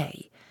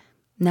decay.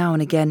 Now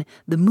and again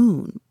the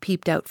moon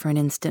peeped out for an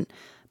instant,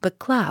 but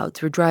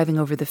clouds were driving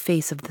over the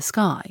face of the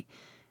sky,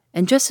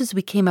 and just as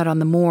we came out on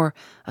the moor,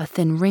 a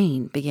thin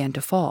rain began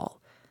to fall.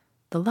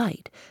 The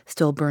light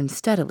still burned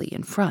steadily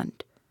in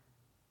front.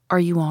 Are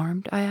you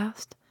armed? I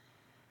asked.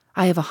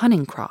 I have a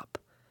hunting crop.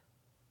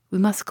 We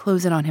must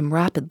close in on him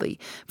rapidly,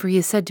 for he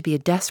is said to be a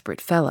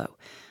desperate fellow.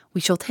 We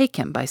shall take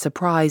him by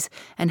surprise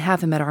and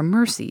have him at our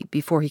mercy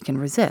before he can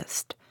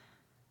resist.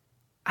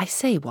 I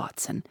say,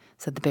 Watson,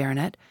 said the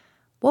baronet,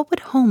 what would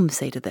Holmes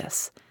say to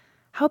this?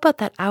 How about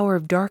that hour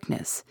of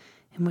darkness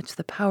in which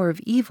the power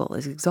of evil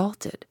is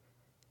exalted?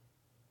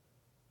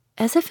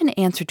 As if in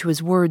answer to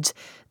his words,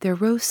 there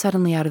rose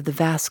suddenly out of the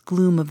vast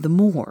gloom of the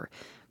moor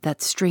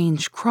that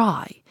strange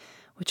cry,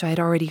 which I had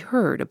already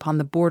heard upon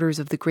the borders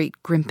of the great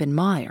Grimpen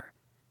Mire.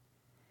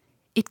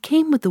 It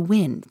came with the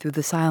wind through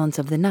the silence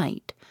of the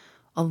night,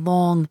 a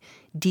long,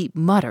 deep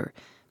mutter,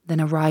 then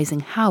a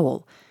rising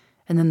howl,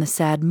 and then the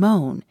sad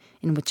moan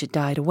in which it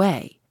died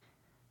away.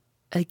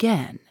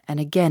 Again and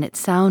again it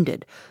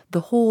sounded,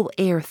 the whole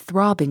air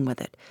throbbing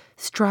with it,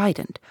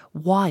 strident,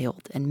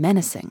 wild, and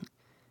menacing.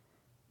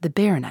 The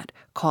baronet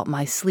caught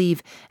my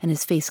sleeve, and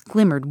his face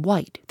glimmered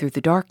white through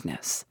the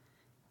darkness.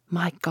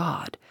 "My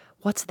God,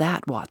 what's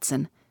that,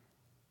 Watson?"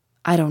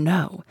 "I don't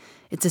know.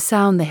 It's a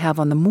sound they have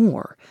on the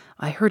moor.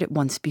 I heard it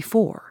once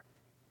before."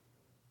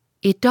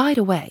 It died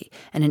away,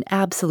 and an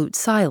absolute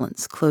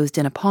silence closed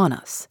in upon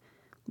us.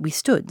 We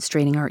stood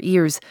straining our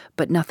ears,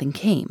 but nothing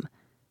came.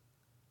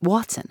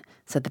 "Watson,"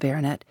 said the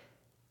baronet,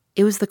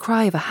 "it was the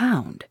cry of a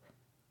hound."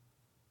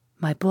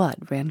 My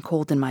blood ran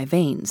cold in my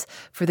veins,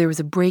 for there was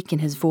a break in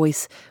his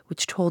voice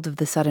which told of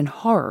the sudden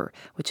horror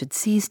which had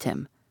seized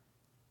him.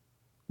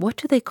 "What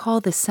do they call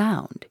this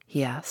sound?"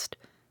 he asked.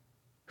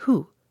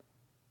 "Who?"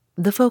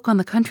 "The folk on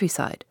the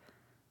countryside."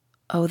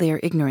 "Oh, they are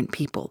ignorant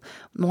people.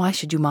 Why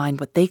should you mind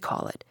what they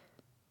call it?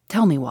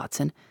 Tell me,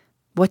 Watson,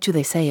 what do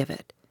they say of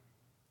it?"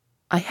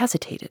 I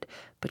hesitated,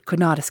 but could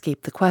not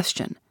escape the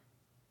question.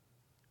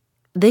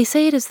 "They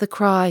say it is the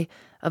cry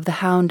of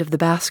the hound of the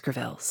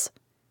Baskervilles."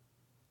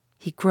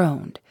 He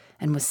groaned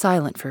and was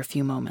silent for a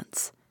few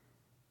moments.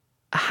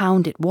 "A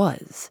hound it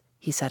was,"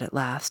 he said at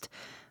last,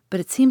 "but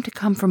it seemed to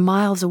come from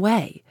miles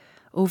away,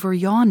 over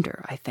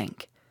yonder, I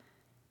think.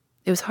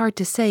 It was hard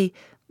to say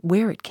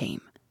where it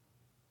came.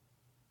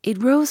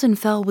 It rose and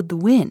fell with the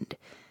wind.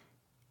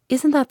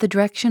 Isn't that the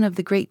direction of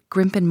the great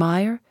Grimpen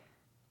Mire?"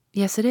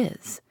 "Yes, it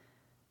is."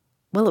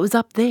 "Well, it was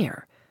up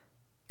there.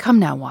 Come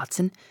now,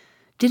 Watson,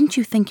 didn't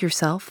you think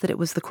yourself that it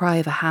was the cry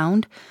of a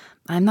hound?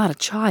 I am not a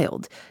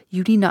child.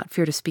 You need not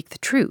fear to speak the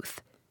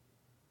truth."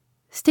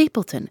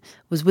 "Stapleton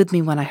was with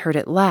me when I heard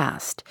it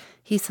last.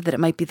 He said that it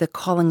might be the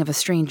calling of a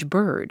strange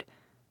bird."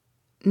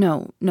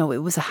 No,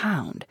 it was a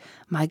hound.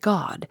 My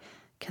God,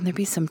 can there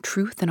be some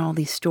truth in all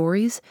these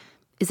stories?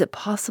 Is it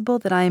possible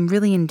that I am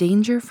really in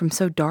danger from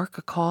so dark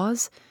a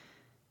cause?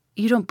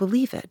 You don't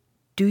believe it,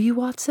 do you,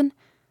 Watson?"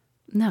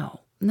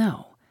 No.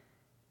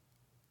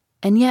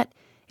 And yet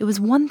it was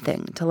one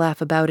thing to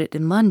laugh about it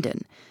in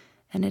London,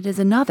 and it is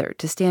another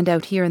to stand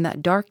out here in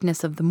that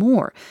darkness of the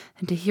moor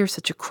and to hear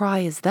such a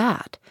cry as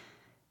that.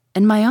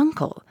 And my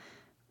uncle,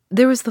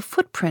 there was the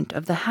footprint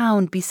of the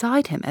hound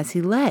beside him as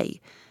he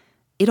lay.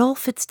 It all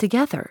fits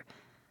together.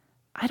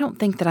 I don't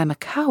think that I'm a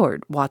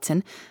coward,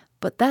 Watson,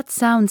 but that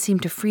sound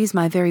seemed to freeze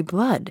my very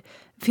blood.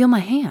 Feel my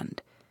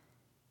hand.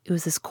 It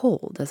was as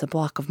cold as a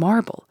block of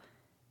marble.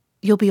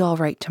 You'll be all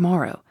right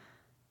tomorrow.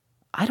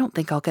 I don't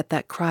think I'll get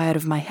that cry out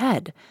of my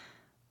head.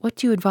 What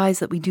do you advise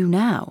that we do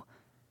now?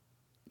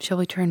 Shall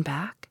we turn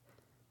back?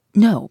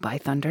 No, by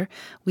thunder,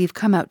 we've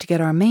come out to get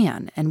our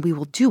man, and we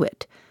will do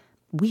it.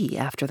 We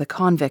after the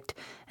convict,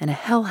 and a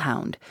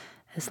hellhound,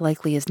 as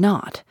likely as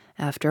not,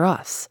 after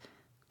us.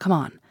 Come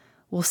on,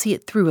 we'll see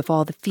it through if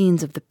all the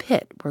fiends of the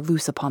pit were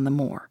loose upon the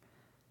moor.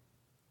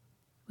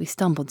 We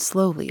stumbled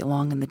slowly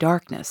along in the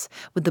darkness,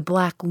 with the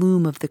black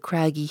loom of the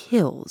craggy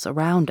hills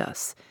around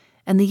us,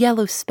 and the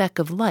yellow speck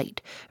of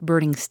light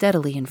burning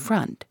steadily in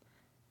front.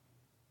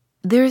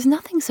 There is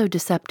nothing so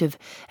deceptive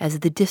as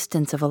the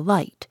distance of a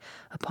light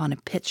upon a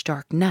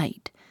pitch-dark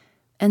night,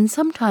 and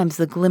sometimes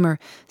the glimmer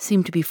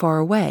seemed to be far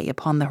away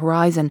upon the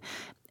horizon,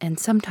 and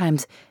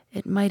sometimes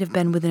it might have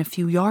been within a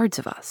few yards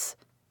of us.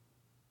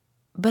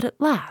 But at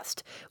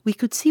last we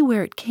could see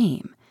where it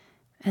came,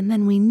 and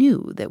then we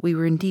knew that we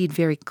were indeed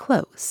very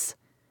close.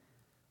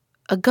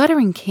 A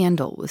guttering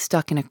candle was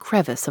stuck in a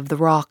crevice of the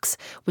rocks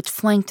which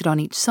flanked it on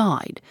each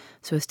side,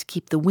 so as to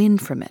keep the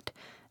wind from it,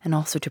 and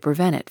also to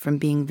prevent it from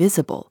being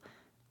visible,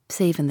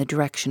 save in the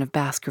direction of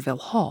Baskerville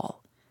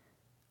Hall.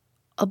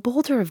 A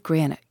boulder of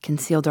granite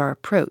concealed our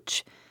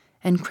approach,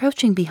 and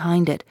crouching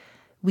behind it,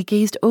 we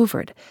gazed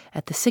over it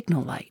at the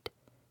signal light.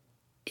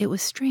 It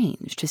was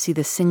strange to see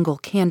the single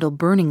candle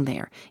burning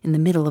there in the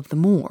middle of the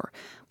moor,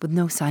 with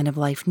no sign of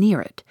life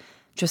near it,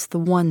 just the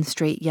one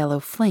straight yellow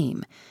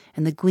flame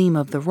and the gleam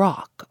of the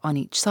rock on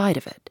each side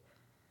of it.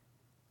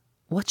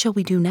 "What shall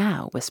we do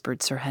now?"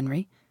 whispered Sir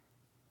Henry.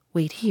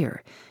 "Wait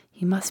here.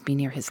 He must be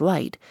near his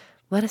light.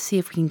 Let us see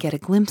if we can get a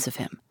glimpse of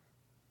him."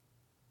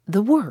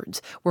 The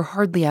words were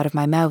hardly out of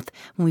my mouth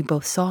when we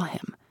both saw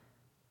him.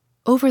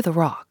 Over the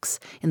rocks,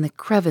 in the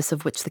crevice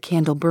of which the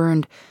candle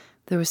burned,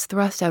 there was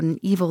thrust out an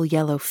evil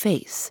yellow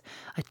face,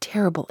 a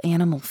terrible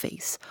animal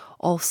face,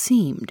 all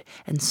seamed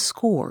and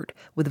scored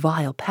with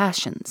vile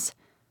passions.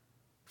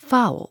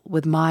 Foul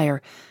with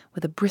mire,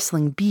 with a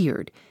bristling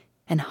beard,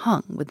 and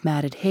hung with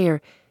matted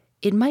hair,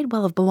 it might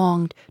well have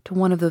belonged to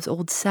one of those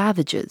old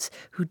savages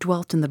who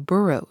dwelt in the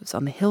burrows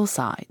on the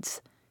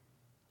hillsides.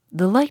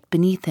 The light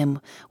beneath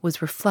him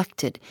was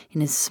reflected in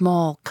his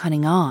small,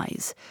 cunning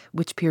eyes,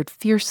 which peered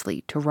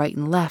fiercely to right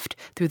and left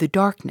through the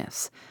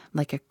darkness,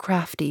 like a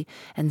crafty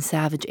and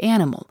savage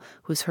animal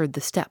who has heard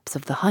the steps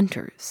of the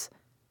hunters.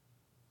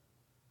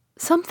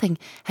 Something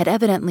had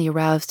evidently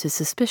aroused his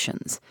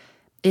suspicions.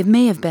 It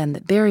may have been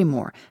that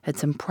Barrymore had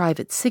some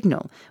private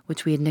signal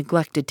which we had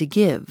neglected to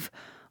give,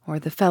 or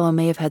the fellow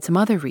may have had some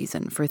other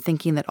reason for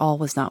thinking that all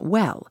was not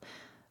well,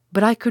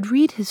 but I could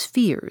read his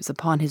fears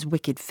upon his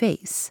wicked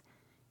face.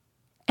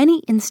 Any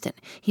instant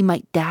he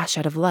might dash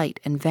out of light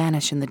and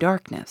vanish in the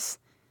darkness.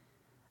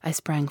 I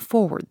sprang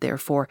forward,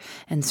 therefore,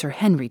 and Sir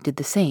Henry did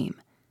the same.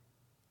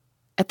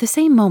 At the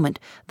same moment,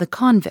 the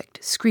convict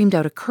screamed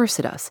out a curse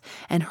at us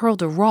and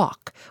hurled a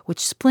rock which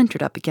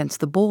splintered up against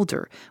the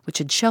boulder which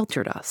had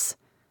sheltered us.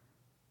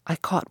 I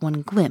caught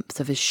one glimpse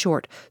of his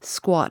short,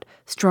 squat,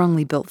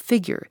 strongly built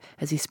figure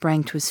as he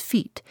sprang to his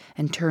feet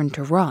and turned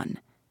to run.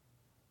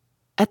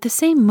 At the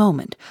same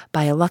moment,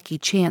 by a lucky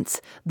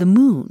chance, the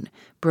moon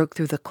broke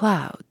through the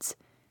clouds.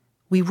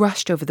 We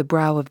rushed over the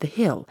brow of the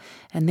hill,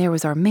 and there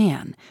was our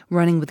man,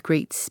 running with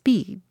great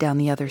speed down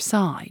the other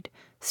side,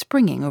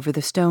 springing over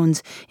the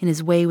stones in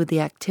his way with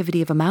the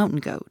activity of a mountain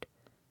goat.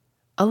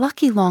 A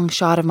lucky long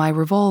shot of my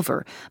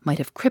revolver might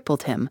have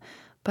crippled him,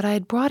 but I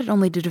had brought it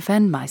only to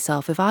defend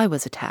myself if I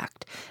was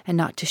attacked, and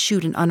not to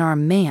shoot an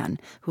unarmed man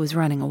who was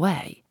running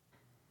away.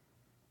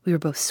 We were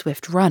both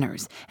swift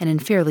runners and in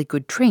fairly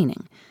good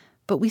training,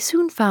 but we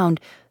soon found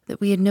that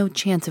we had no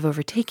chance of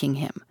overtaking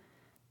him.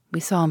 We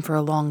saw him for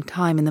a long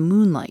time in the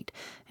moonlight,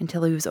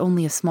 until he was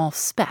only a small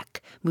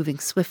speck moving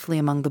swiftly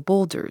among the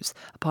boulders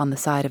upon the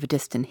side of a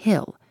distant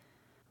hill.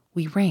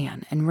 We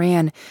ran and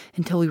ran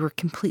until we were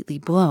completely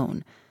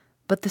blown,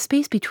 but the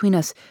space between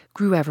us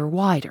grew ever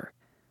wider.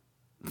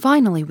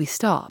 Finally we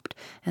stopped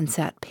and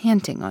sat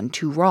panting on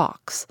 2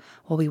 rocks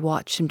while we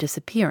watched him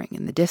disappearing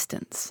in the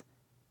distance.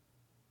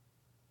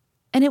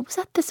 And it was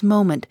at this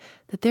moment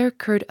that there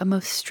occurred a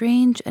most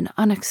strange and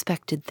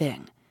unexpected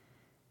thing.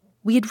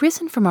 We had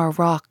risen from our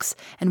rocks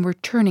and were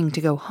turning to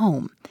go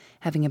home,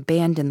 having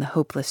abandoned the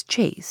hopeless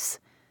chase.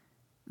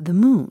 The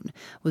moon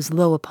was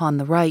low upon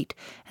the right,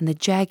 and the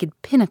jagged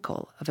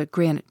pinnacle of a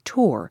granite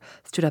tor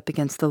stood up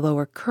against the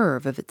lower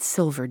curve of its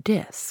silver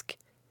disk.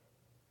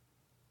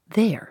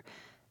 There,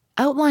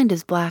 outlined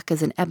as black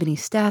as an ebony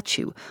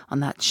statue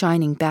on that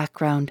shining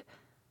background,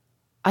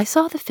 I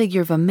saw the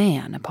figure of a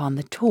man upon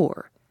the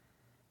tor.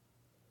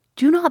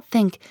 Do not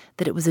think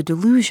that it was a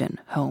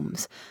delusion,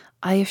 Holmes.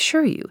 I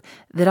assure you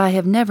that I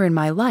have never in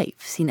my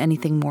life seen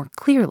anything more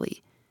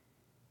clearly.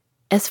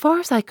 As far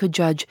as I could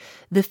judge,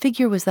 the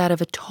figure was that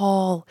of a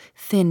tall,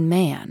 thin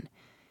man.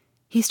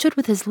 He stood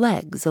with his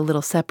legs a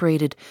little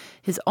separated,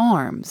 his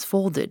arms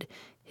folded,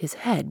 his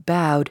head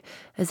bowed,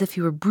 as if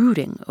he were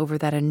brooding over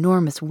that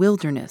enormous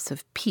wilderness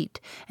of peat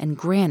and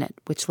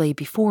granite which lay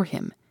before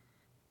him.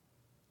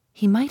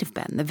 He might have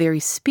been the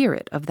very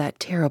spirit of that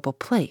terrible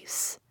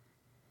place.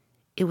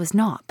 It was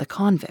not the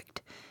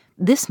convict.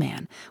 This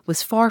man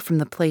was far from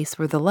the place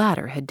where the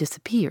latter had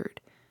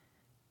disappeared.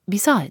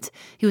 Besides,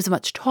 he was a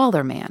much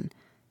taller man.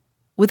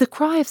 With a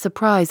cry of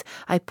surprise,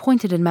 I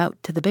pointed him out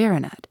to the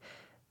baronet,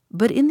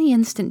 but in the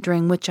instant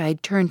during which I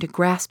had turned to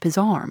grasp his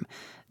arm,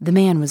 the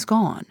man was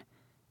gone.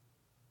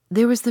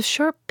 There was the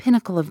sharp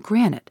pinnacle of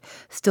granite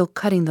still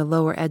cutting the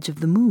lower edge of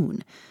the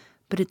moon,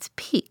 but its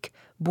peak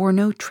bore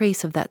no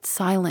trace of that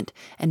silent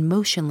and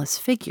motionless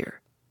figure.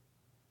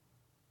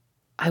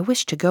 I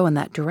wished to go in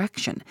that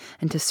direction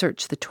and to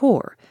search the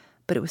tor,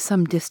 but it was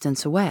some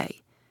distance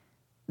away.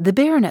 The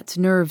baronet's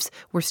nerves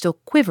were still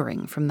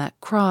quivering from that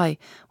cry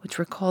which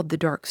recalled the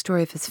dark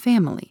story of his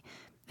family,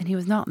 and he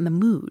was not in the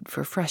mood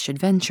for fresh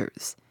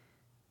adventures.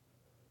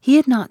 He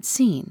had not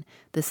seen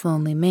this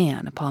lonely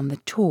man upon the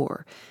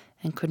tor,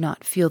 and could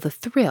not feel the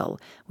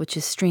thrill which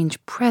his strange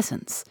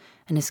presence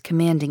and his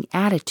commanding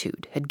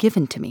attitude had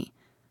given to me.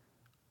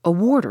 "A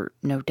warder,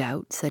 no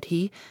doubt," said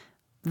he.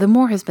 "The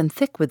moor has been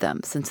thick with them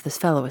since this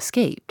fellow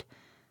escaped."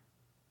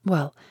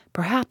 Well,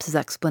 perhaps his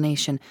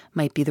explanation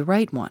might be the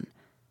right one,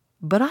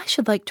 but I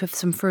should like to have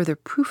some further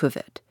proof of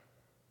it.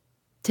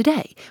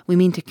 Today we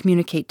mean to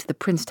communicate to the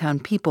Princetown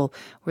people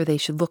where they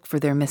should look for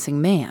their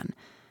missing man,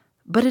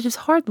 but it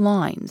is hard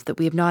lines that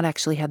we have not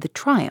actually had the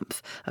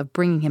triumph of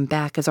bringing him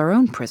back as our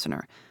own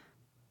prisoner.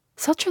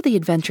 Such are the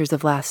adventures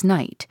of last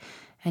night,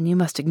 and you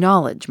must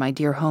acknowledge, my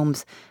dear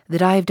Holmes,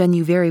 that I have done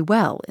you very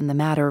well in the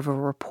matter of a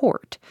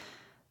report.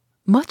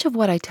 Much of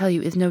what I tell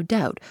you is no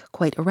doubt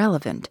quite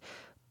irrelevant,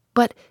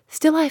 but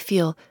still I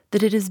feel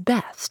that it is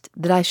best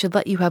that I should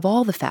let you have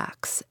all the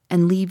facts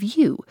and leave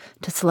you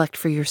to select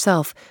for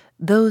yourself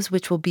those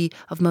which will be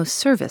of most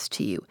service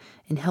to you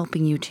in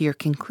helping you to your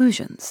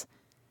conclusions.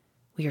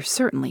 We are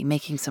certainly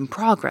making some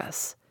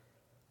progress.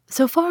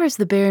 So far as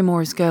the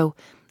Barrymores go,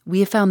 we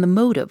have found the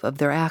motive of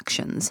their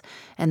actions,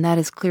 and that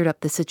has cleared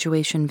up the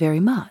situation very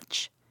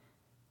much.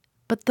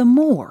 But the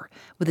moor,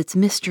 with its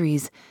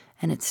mysteries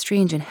and its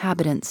strange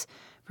inhabitants,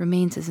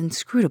 remains as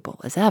inscrutable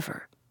as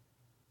ever.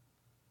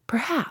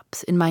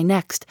 Perhaps, in my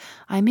next,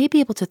 I may be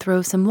able to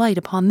throw some light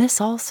upon this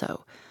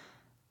also.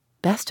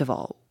 Best of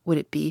all would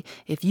it be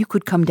if you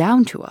could come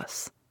down to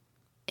us.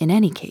 In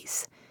any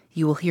case,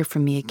 you will hear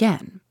from me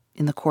again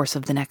in the course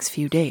of the next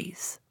few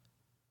days.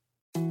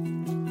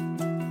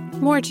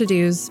 More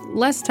to-dos,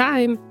 less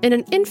time, and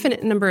an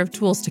infinite number of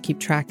tools to keep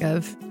track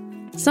of.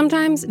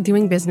 Sometimes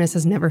doing business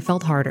has never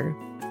felt harder,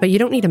 but you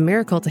don't need a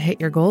miracle to hit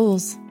your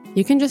goals.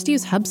 You can just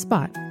use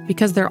HubSpot,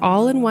 because their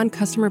all-in-one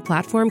customer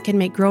platform can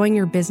make growing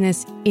your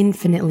business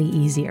infinitely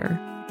easier.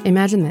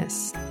 Imagine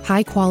this: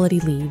 high-quality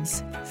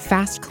leads,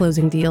 fast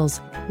closing deals,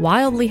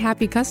 wildly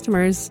happy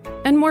customers,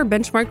 and more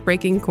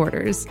benchmark-breaking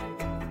quarters.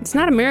 It's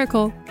not a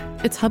miracle,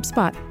 it's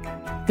HubSpot.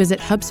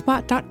 Visit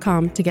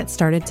HubSpot.com to get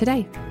started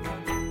today.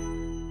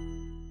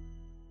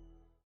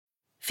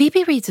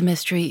 Phoebe Reads a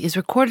Mystery is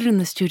recorded in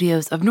the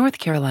studios of North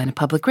Carolina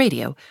Public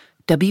Radio,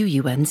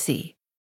 WUNC.